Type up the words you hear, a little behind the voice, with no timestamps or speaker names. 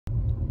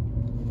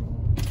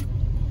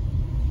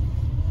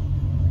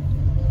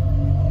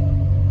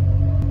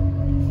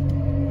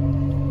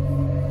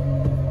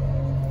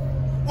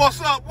What's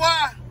up, boy?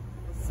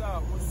 What's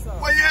up? What's up?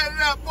 Where you headed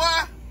at,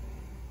 boy?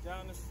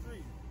 Down the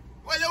street.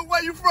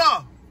 Where you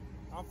from?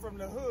 I'm from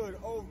the hood,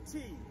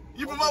 OT.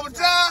 You from over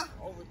town?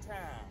 Over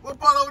town. What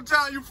part of over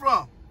town you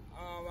from?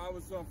 I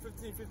was on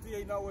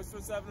 1558 Northwest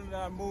 1st Avenue, and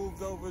I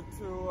moved over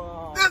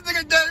to, This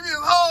nigga gave me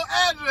his whole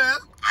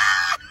address.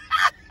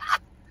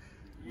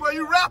 Boy,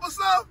 you rap or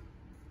something?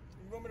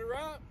 You want me to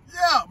rap?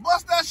 Yeah,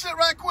 bust that shit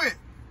right quick.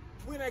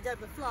 When I got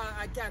the fly,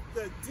 I got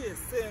the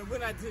diss. And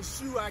when I diss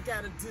you, I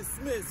got to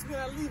dismiss. When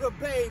I leave a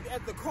babe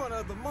at the corner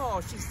of the mall,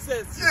 she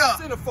says she's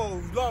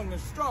centerfold, long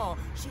and strong.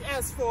 She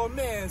asks for a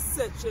man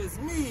such as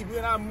me.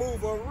 When I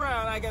move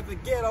around, I got the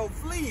ghetto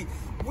flee.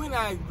 When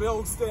I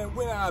boast and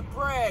when I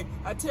brag,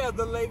 I tell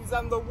the ladies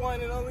I'm the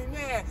one and only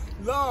man.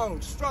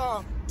 Long,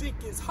 strong,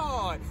 dick is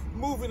hard.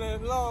 Moving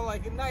it along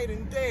like a night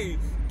and day.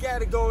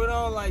 Got it going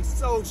on like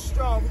so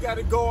strong. We got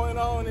it going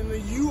on in the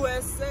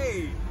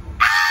USA.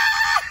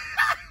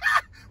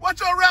 What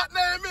your rap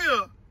name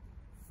is?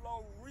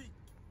 Flo Reek.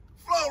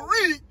 Flo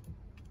Reek?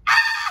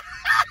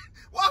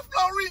 What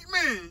Flo Reek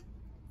mean?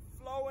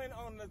 Flowing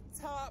on the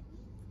top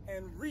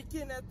and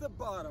reeking at the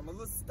bottom. A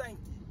little stanky.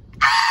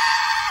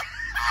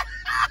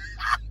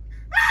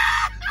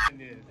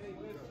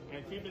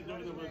 And keep it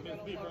doing it with Miss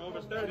B for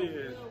over 30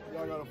 years.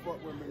 Y'all gotta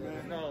fuck with me,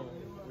 man. No,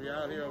 we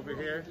out here over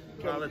here,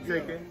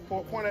 politicking.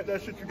 Point at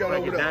that shit you got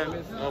over there.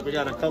 Diamonds. Oh, we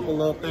got a couple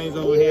little things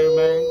over here,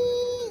 man.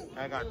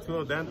 I got 2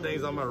 of them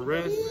things on my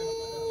wrist.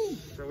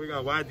 So we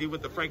got YD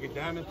with the Frankie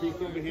Diamond piece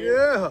over here.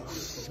 Yeah.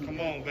 Come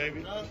on,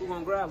 baby. We're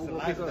gonna grab it. It's a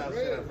lifestyle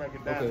shit, Frankie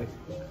Diamond.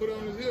 Put it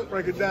on his hip.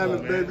 Frankie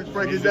Diamond, baby.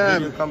 Frankie Music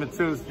Diamond. video coming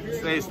too.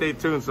 Stay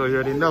tuned so you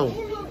already know.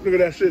 Look at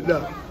that shit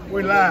though.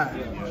 We live.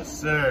 Yes,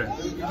 sir.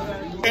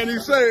 And he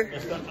say,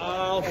 It's the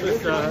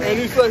officer. and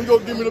he say he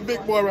gonna give me the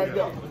big boy right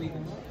there.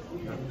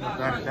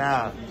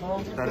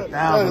 30,000.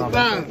 30,000.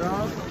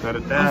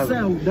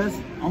 30,000.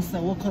 30,000. I'm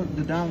saying, what color,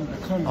 the diamond, the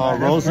color? Oh,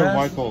 rose and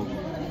white gold.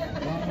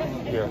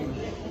 Yeah.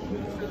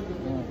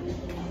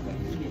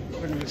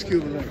 Look at this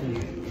Cuban right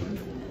here.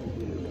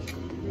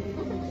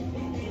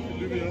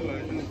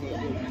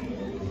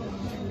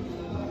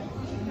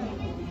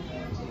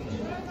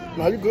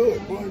 No, you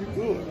good, boy. You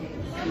good.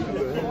 You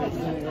good.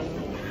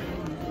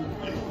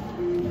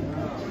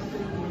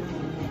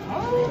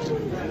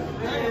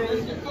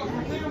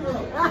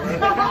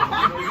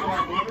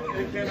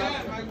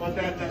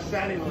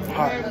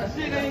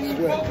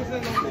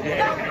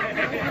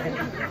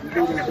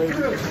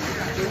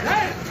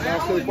 Now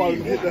say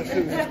probably hit that shit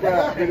and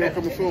subscribe. Video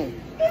coming soon.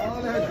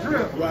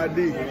 YD.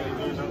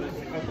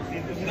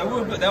 That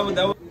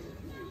was.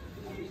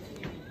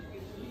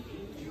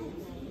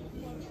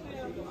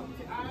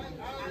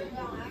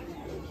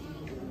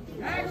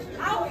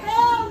 Oh,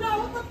 hell no.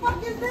 What the fuck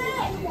is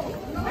that?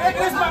 Hey,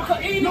 this is my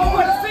cousin. He know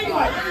what it seems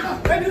like.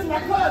 Hey, this is my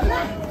cousin.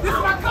 This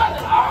is my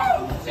cousin. Oh,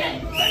 shit.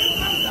 This is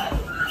my cousin.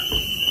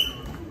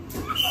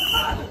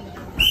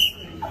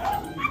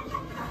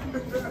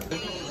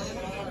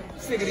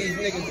 Sick of these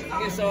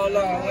niggas. It's all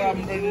out. I'm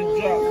ready to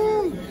drop.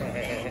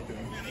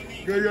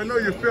 Girl, I know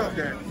you felt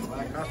that.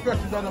 I felt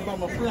you done about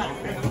my flat.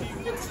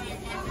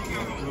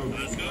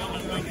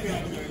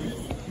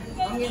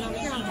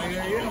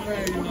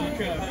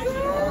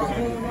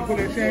 Put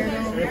that chain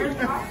on.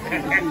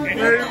 Hey,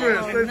 man,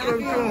 say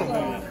something to him.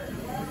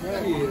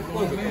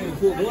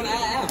 One eye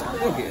out.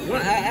 Okay,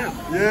 one eye out.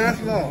 Yes,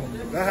 Lord.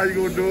 That's how you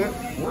gonna do it.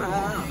 One eye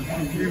out.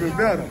 Even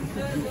better.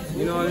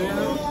 You know what I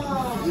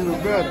mean? Even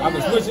better. I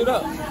can switch it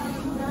up.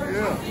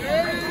 Yeah.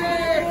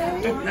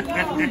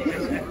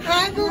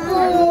 Hi,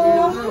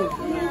 Boo-Boo.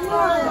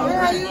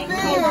 How you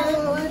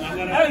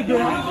been? How you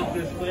doing?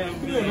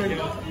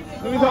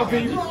 Let me talk to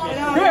you.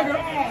 Come here,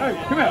 girl. Hey,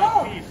 come here.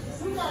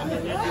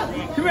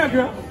 Come here,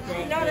 girl.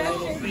 No, that's